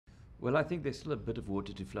Well, I think there's still a bit of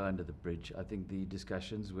water to flow under the bridge. I think the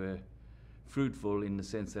discussions were fruitful in the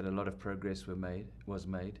sense that a lot of progress was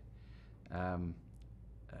made.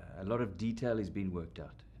 A lot of detail is being worked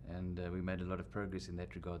out, and we made a lot of progress in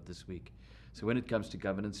that regard this week. So when it comes to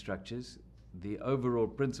governance structures, the overall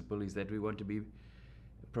principle is that we want to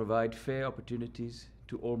provide fair opportunities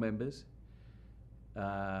to all members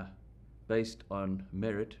based on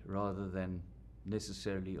merit rather than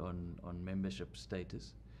necessarily on membership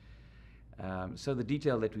status. So the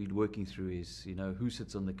detail that we're working through is, who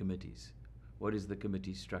sits on the committees? What is the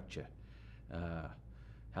committee structure?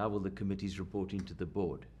 How will the committees report into the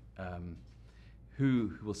board?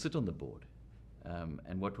 Who will sit on the board?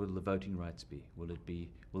 And what will the voting rights be? Will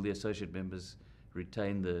the associate members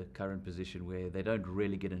retain the current position where they don't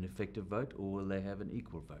really get an effective vote, or will they have an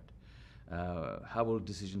equal vote? How will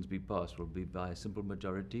decisions be passed? Will it be by a simple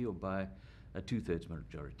majority or by a 2/3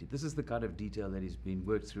 majority? This is the kind of detail that is being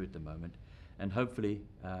worked through at the moment, and hopefully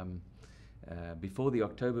before the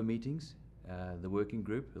October meetings, the working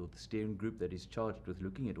group, or the steering group that is charged with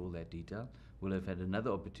looking at all that detail, will have had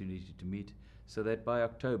another opportunity to meet, so that by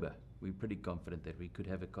October we're pretty confident that we could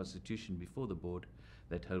have a constitution before the board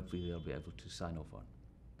that hopefully they'll be able to sign off on.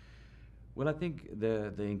 Well, I think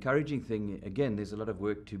the encouraging thing, again, there's a lot of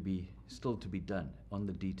work still to be done on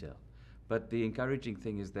the detail. But the encouraging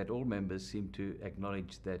thing is that all members seem to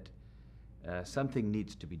acknowledge that something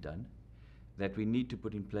needs to be done, that we need to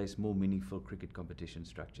put in place more meaningful cricket competition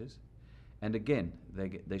structures. And again,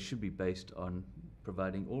 they should be based on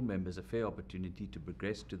providing all members a fair opportunity to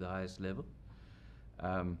progress to the highest level.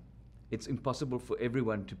 It's impossible for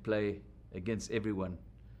everyone to play against everyone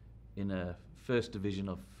in a first division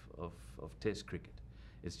of Test cricket.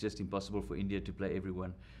 It's just impossible for India to play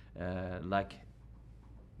everyone like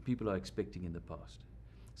people are expecting in the past.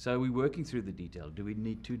 So we're working through the detail. Do we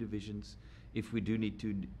need 2 divisions? If we do need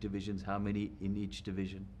 2 divisions, how many in each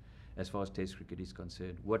division as far as Test cricket is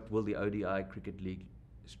concerned? What will the ODI cricket league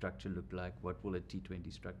structure look like? What will a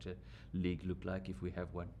T20 structure league look like if we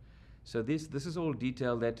have one? So this is all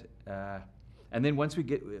detail that, and then once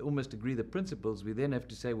we almost agree the principles, we then have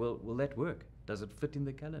to say, well, will that work? Does it fit in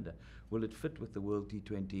the calendar? Will it fit with the World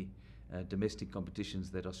T20 domestic competitions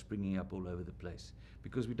that are springing up all over the place?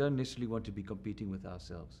 Because we don't necessarily want to be competing with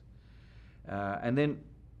ourselves. And then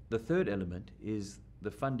the third element is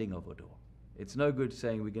the funding of it all. It's no good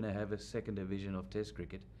saying we're going to have a second division of Test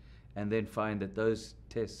cricket and then find that those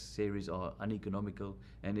Test series are uneconomical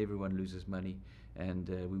and everyone loses money and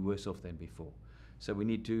we're worse off than before. So we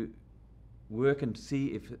need to work and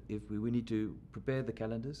see if we need to prepare the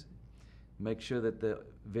calendars, make sure that the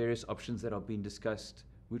various options that are being discussed,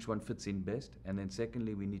 which one fits in best, and then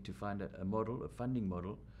secondly, we need to find a funding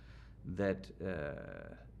model that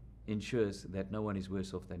ensures that no one is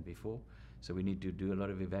worse off than before. So we need to do a lot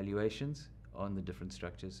of evaluations on the different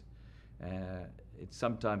structures. It's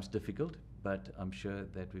sometimes difficult, but I'm sure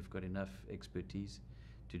that we've got enough expertise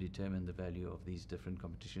to determine the value of these different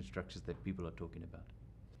competition structures that people are talking about.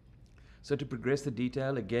 So to progress the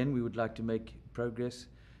detail, again, we would like to make progress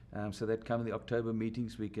so that come the October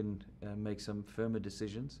meetings we can make some firmer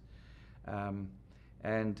decisions.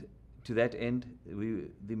 And to that end,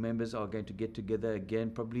 the members are going to get together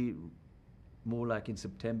again, probably more like in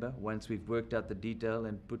September, once we've worked out the detail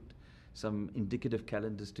and put some indicative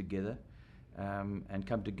calendars together, and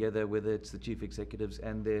come together, whether it's the chief executives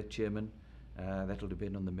and their chairman. That'll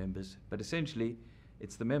depend on the members. But essentially,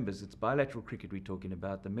 it's the members. It's bilateral cricket we're talking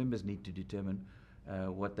about. The members need to determine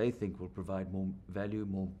what they think will provide more value,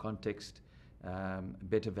 more context,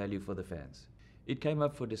 better value for the fans. It came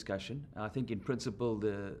up for discussion. I think in principle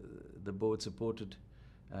the board supported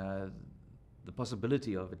the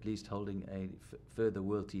possibility of at least holding a further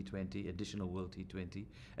World T20, additional World T20,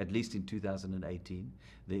 at least in 2018.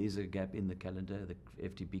 There is a gap in the calendar, the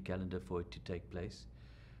FTP calendar, for it to take place.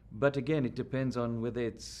 But again, it depends on whether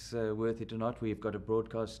it's worth it or not. We've got a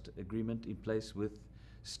broadcast agreement in place with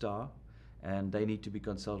Star, and they need to be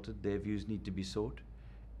consulted. Their views need to be sought.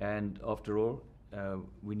 And after all,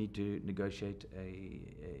 we need to negotiate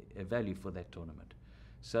a value for that tournament.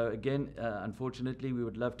 So again, unfortunately, we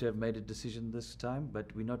would love to have made a decision this time,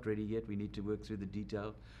 but we're not ready yet. We need to work through the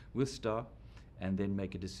detail with Star and then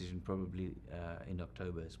make a decision probably in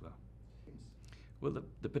October as well. Well,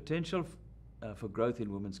 the potential for growth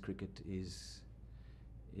in women's cricket is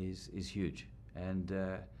huge, and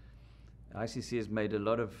ICC has made a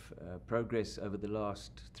lot of progress over the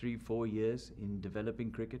last 3-4 years in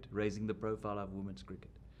developing cricket, raising the profile of women's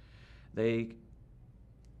cricket. They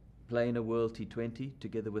play in a World T20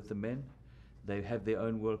 together with the men. They have their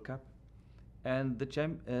own World Cup, and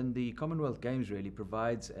the Commonwealth Games really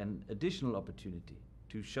provides an additional opportunity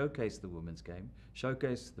to showcase the women's game,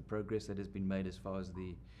 showcase the progress that has been made as far as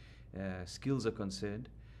the skills are concerned,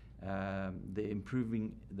 the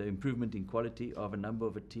improvement in quality of a number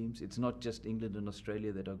of teams. It's not just England and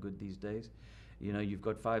Australia that are good these days. You know, you've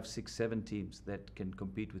got 5, 6, 7 teams that can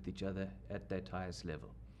compete with each other at that highest level.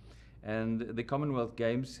 And the Commonwealth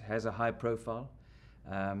Games has a high profile,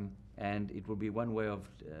 and it will be one way of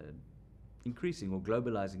increasing or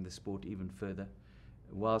globalizing the sport even further,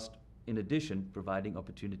 whilst in addition providing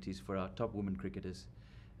opportunities for our top women cricketers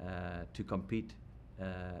to compete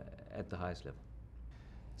at the highest level.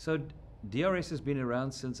 So DRS has been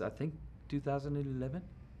around since, I think, 2011.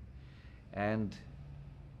 And,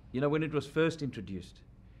 you know, when it was first introduced,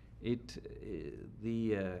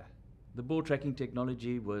 the ball tracking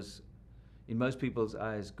technology was, in most people's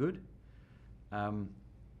eyes, good.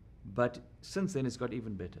 But since then, it's got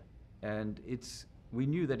even better. And we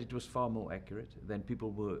knew that it was far more accurate than people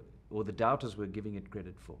were, or the doubters were giving it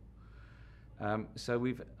credit for. So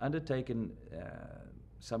we've undertaken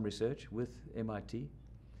some research with MIT.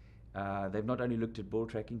 They've not only looked at ball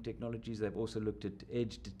tracking technologies, they've also looked at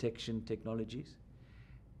edge detection technologies.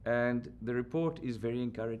 And the report is very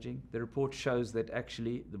encouraging. The report shows that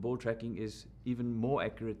actually the ball tracking is even more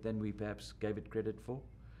accurate than we perhaps gave it credit for.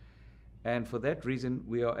 And for that reason,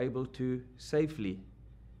 we are able to safely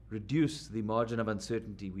reduce the margin of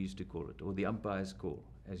uncertainty, we used to call it, or the umpire's call,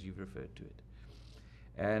 as you've referred to it.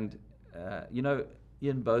 And, you know,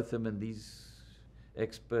 Ian Botham and these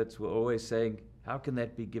experts were always saying, how can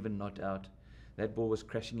that be given not out? That ball was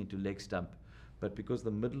crashing into leg stump. But because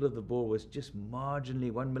the middle of the ball was just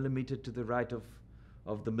marginally 1 millimeter to the right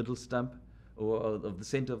of the middle stump, or of the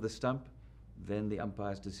center of the stump, then the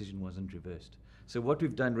umpire's decision wasn't reversed. So what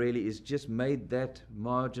we've done really is just made that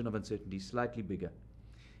margin of uncertainty slightly bigger.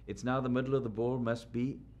 It's now the middle of the ball must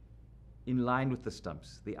be in line with the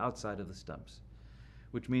stumps, the outside of the stumps,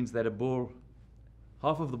 which means that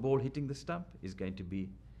half of the ball hitting the stump is going to be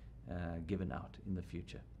given out in the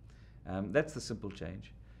future. That's the simple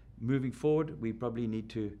change. Moving forward, we probably need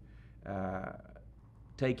to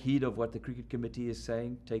take heed of what the Cricket Committee is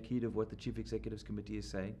saying, take heed of what the Chief Executives Committee is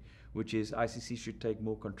saying, which is ICC should take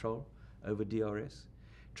more control over DRS.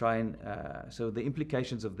 So the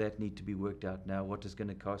implications of that need to be worked out now. What it's going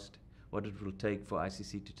to cost, what it will take for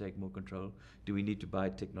ICC to take more control. Do we need to buy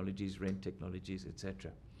technologies, rent technologies,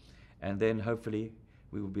 etc.? And then hopefully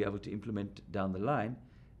we will be able to implement down the line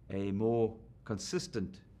a more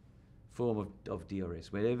consistent form of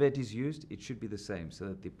DRS. Wherever it is used, it should be the same, so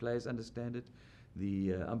that the players understand it,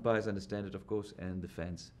 the umpires understand it, of course, and the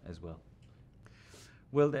fans as well.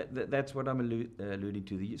 Well, that's what I'm alluding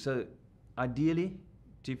to. So ideally,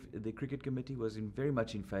 the Cricket Committee was very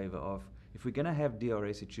much in favour of, if we're going to have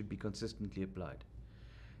DRS, it should be consistently applied.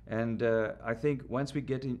 And I think once we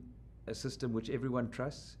get in a system which everyone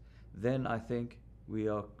trusts, then I think we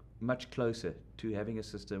are much closer to having a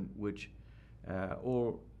system which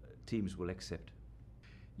all teams will accept.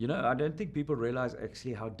 You know, I don't think people realize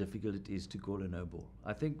actually how difficult it is to call a no ball.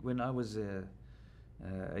 I think when I was a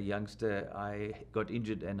youngster, I got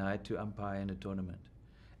injured and I had to umpire in a tournament.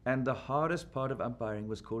 And the hardest part of umpiring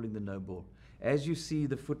was calling the no ball. As you see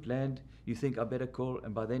the foot land, you think, I better call,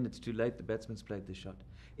 and by then it's too late, the batsman's played the shot.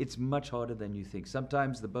 It's much harder than you think.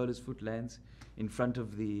 Sometimes the bowler's foot lands in front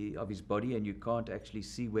of his body and you can't actually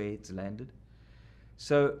see where it's landed.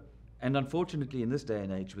 So, and unfortunately in this day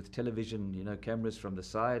and age with television, you know, cameras from the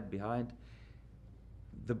side, behind,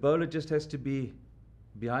 the bowler just has to be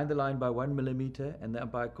behind the line by 1 millimeter and the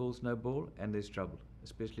umpire calls no ball and there's trouble,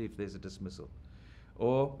 especially if there's a dismissal.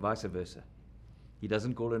 Or vice versa. He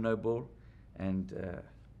doesn't call a no ball and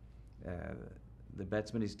the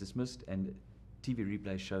batsman is dismissed and TV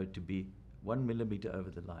replay showed to be 1 millimeter over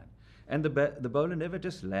the line. And the bowler never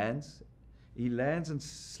just lands, he lands and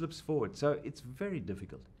slips forward. So it's very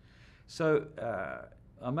difficult. So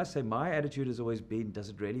I must say my attitude has always been, does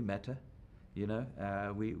it really matter? You know,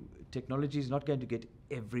 technology is not going to get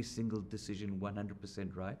every single decision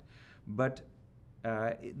 100% right, but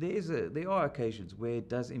there are occasions where it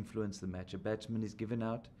does influence the match. A batsman is given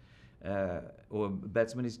out, or a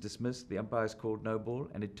batsman is dismissed, the umpire is called no ball,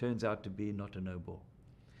 and it turns out to be not a no ball.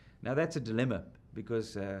 Now that's a dilemma,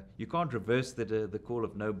 because you can't reverse the call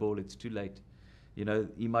of no ball, it's too late. You know,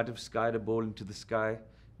 he might have skied a ball into the sky,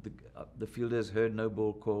 the fielder has heard no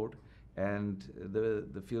ball called, and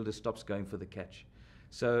the fielder stops going for the catch.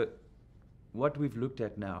 So what we've looked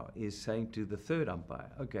at now is saying to the third umpire,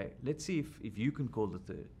 okay, let's see if you can call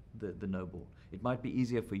the no ball. It might be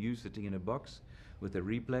easier for you sitting in a box with a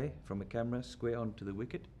replay from a camera square onto the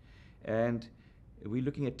wicket, and we're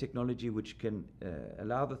looking at technology which can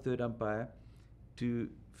allow the third umpire to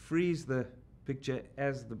freeze the picture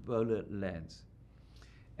as the bowler lands.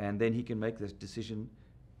 And then he can make this decision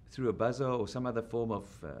through a buzzer or some other form of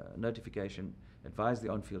notification, advise the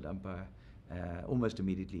on-field umpire almost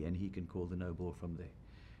immediately, and he can call the no ball from there.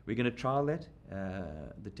 We're going to trial that.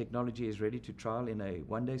 The technology is ready to trial in a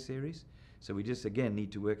one-day series. So we just, again,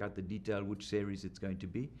 need to work out the detail, which series it's going to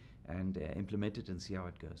be, and implement it and see how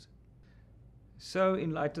it goes. So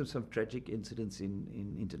in light of some tragic incidents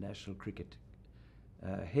in international cricket,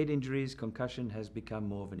 head injuries, concussion has become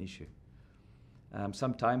more of an issue.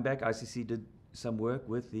 Some time back, ICC did some work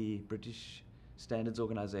with the British Standards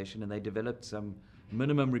Organization, and they developed some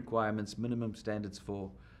minimum requirements, minimum standards for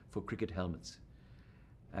cricket helmets.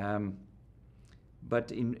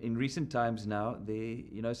 But in recent times now,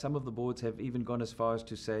 some of the boards have even gone as far as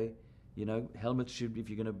to say, helmets should, if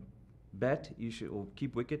you're going to bat, you should, or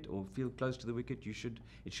keep wicket, or feel close to the wicket,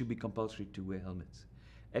 it should be compulsory to wear helmets.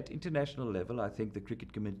 At international level, I think the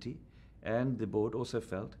cricket committee and the board also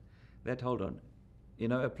felt that, hold on,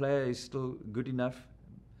 a player is still good enough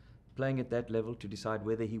playing at that level to decide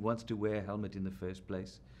whether he wants to wear a helmet in the first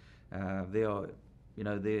place.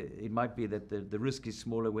 It might be that the risk is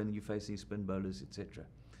smaller when you're facing spin bowlers, etc.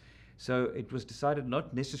 So it was decided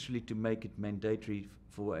not necessarily to make it mandatory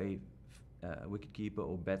for a wicketkeeper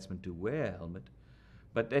or batsman to wear a helmet,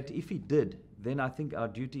 but that if he did, then I think our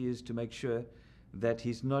duty is to make sure that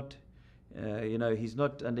he's not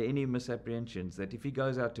under any misapprehensions, that if he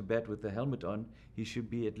goes out to bat with the helmet on, he should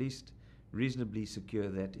be at least reasonably secure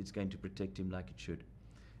that it's going to protect him like it should.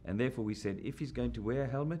 And therefore we said, if he's going to wear a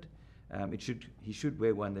helmet, he should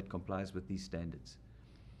wear one that complies with these standards.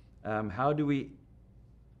 How do we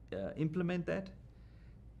implement that?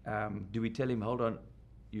 Do we tell him, hold on,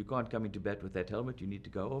 you can't come into bat with that helmet, you need to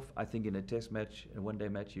go off? I think in a test match, a one-day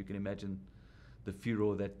match, you can imagine the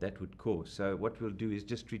furor that would cause. So what we'll do is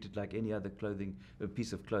just treat it like any other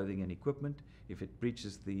piece of clothing and equipment. If it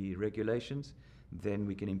breaches the regulations, then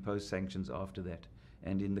we can impose sanctions after that.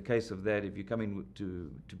 And in the case of that, if you come in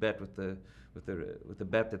to bat with the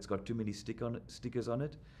bat that's got too many stickers on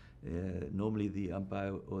it, normally the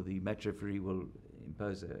umpire or the match referee will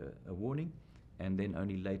impose a warning, and then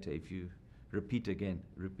only later, if you repeat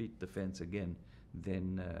the offence again,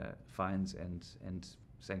 then fines and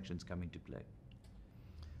sanctions come into play.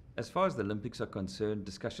 As far as the Olympics are concerned,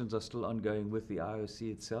 discussions are still ongoing with the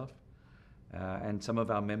IOC itself and some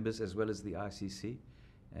of our members, as well as the ICC.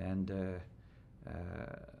 And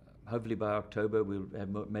hopefully by October we'll have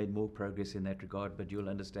made more progress in that regard, but you'll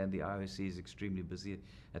understand the IOC is extremely busy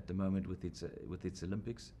at the moment with its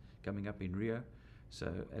Olympics coming up in Rio.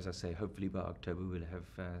 So as I say, hopefully by October we'll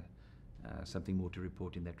have something more to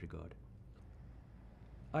report in that regard.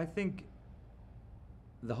 I think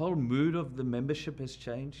the whole mood of the membership has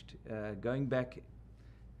changed. Going back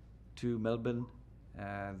to Melbourne,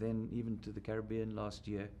 then even to the Caribbean last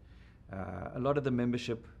year, a lot of the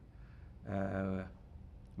membership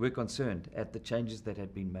were concerned at the changes that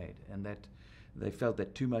had been made, and that they felt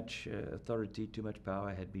that too much authority, too much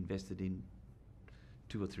power had been vested in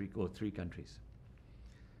two or three countries.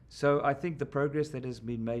 So I think the progress that has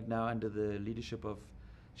been made now under the leadership of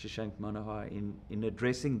Shashank Manohar in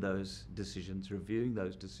addressing those decisions, reviewing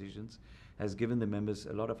those decisions, has given the members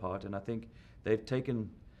a lot of heart, and I think they've taken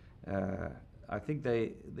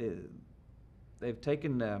they've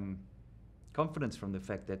taken confidence from the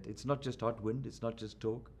fact that it's not just hot wind, it's not just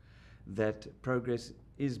talk, that progress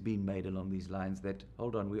is being made along these lines, that,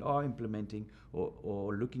 hold on, we are implementing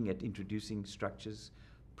or looking at introducing structures,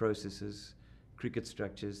 processes, cricket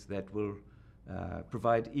structures that will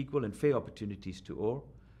provide equal and fair opportunities to all,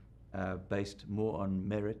 based more on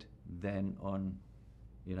merit than on,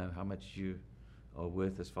 how much you are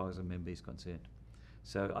worth as far as a member is concerned.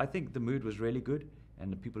 So I think the mood was really good,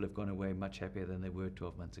 and the people have gone away much happier than they were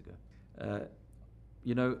 12 months ago.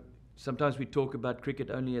 Sometimes we talk about cricket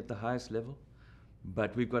only at the highest level,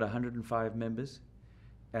 but we've got 105 members,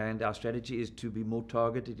 and our strategy is to be more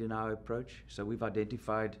targeted in our approach. So we've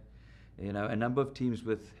identified, a number of teams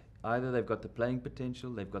with either they've got the playing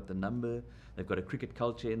potential, they've got the number, they've got a cricket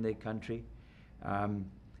culture in their country,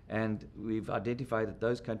 and we've identified that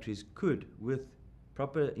those countries could, with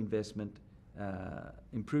proper investment,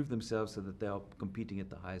 improve themselves so that they are competing at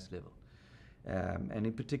the highest level. And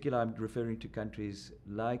in particular, I'm referring to countries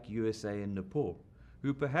like USA and Nepal,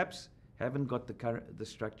 who perhaps haven't got the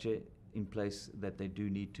structure in place that they do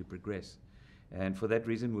need to progress. And for that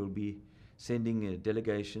reason, we'll be sending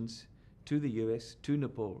delegations to the US, to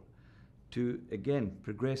Nepal, to again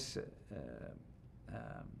progress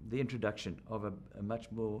the introduction of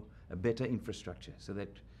a better infrastructure, so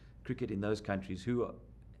that cricket in those countries who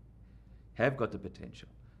have got the potential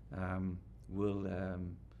will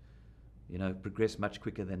progress much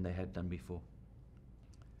quicker than they had done before.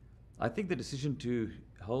 I think the decision to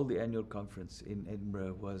hold the annual conference in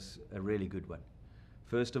Edinburgh was a really good one.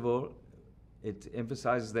 First of all, it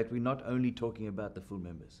emphasizes that we're not only talking about the full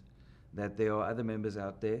members, that there are other members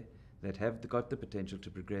out there that have got the potential to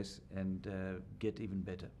progress and get even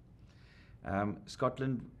better.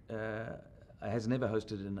 Scotland has never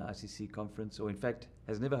hosted an ICC conference, or in fact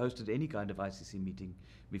has never hosted any kind of ICC meeting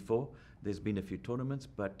before. There's been a few tournaments,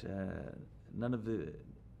 but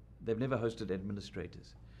they've never hosted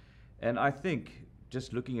administrators. And I think,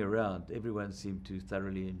 just looking around, everyone seemed to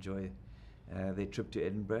thoroughly enjoy their trip to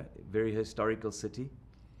Edinburgh, very historical city.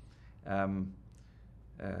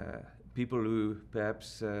 People who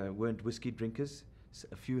perhaps weren't whiskey drinkers,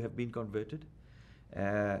 a few have been converted.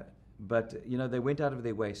 But they went out of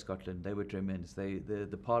their way, Scotland. They were tremendous.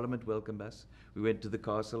 The Parliament welcomed us. We went to the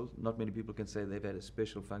castle. Not many people can say they've had a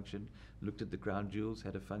special function. Looked at the crown jewels,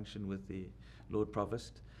 had a function with the Lord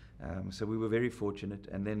Provost. So we were very fortunate,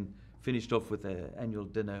 and then finished off with an annual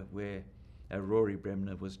dinner where Rory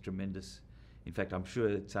Bremner was tremendous. In fact, I'm sure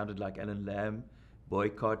it sounded like Alan Lamb,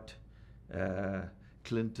 Boycott,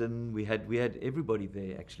 Clinton. We had everybody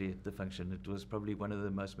there actually at the function. It was probably one of the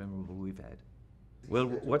most memorable we've had. Well,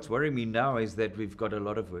 what's worrying me now is that we've got a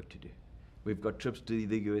lot of work to do. We've got trips to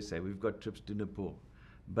the USA, we've got trips to Nepal.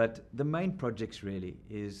 But the main projects really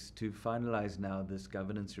is to finalize now this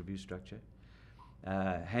governance review structure.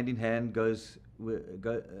 Hand in hand goes,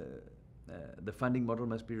 the funding model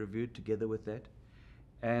must be reviewed together with that.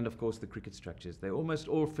 And of course the cricket structures. They almost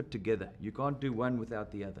all fit together. You can't do one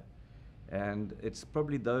without the other. And it's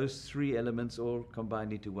probably those three elements all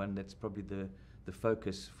combined into one that's probably the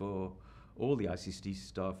focus for all the ICC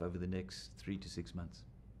staff over the next 3 to 6 months.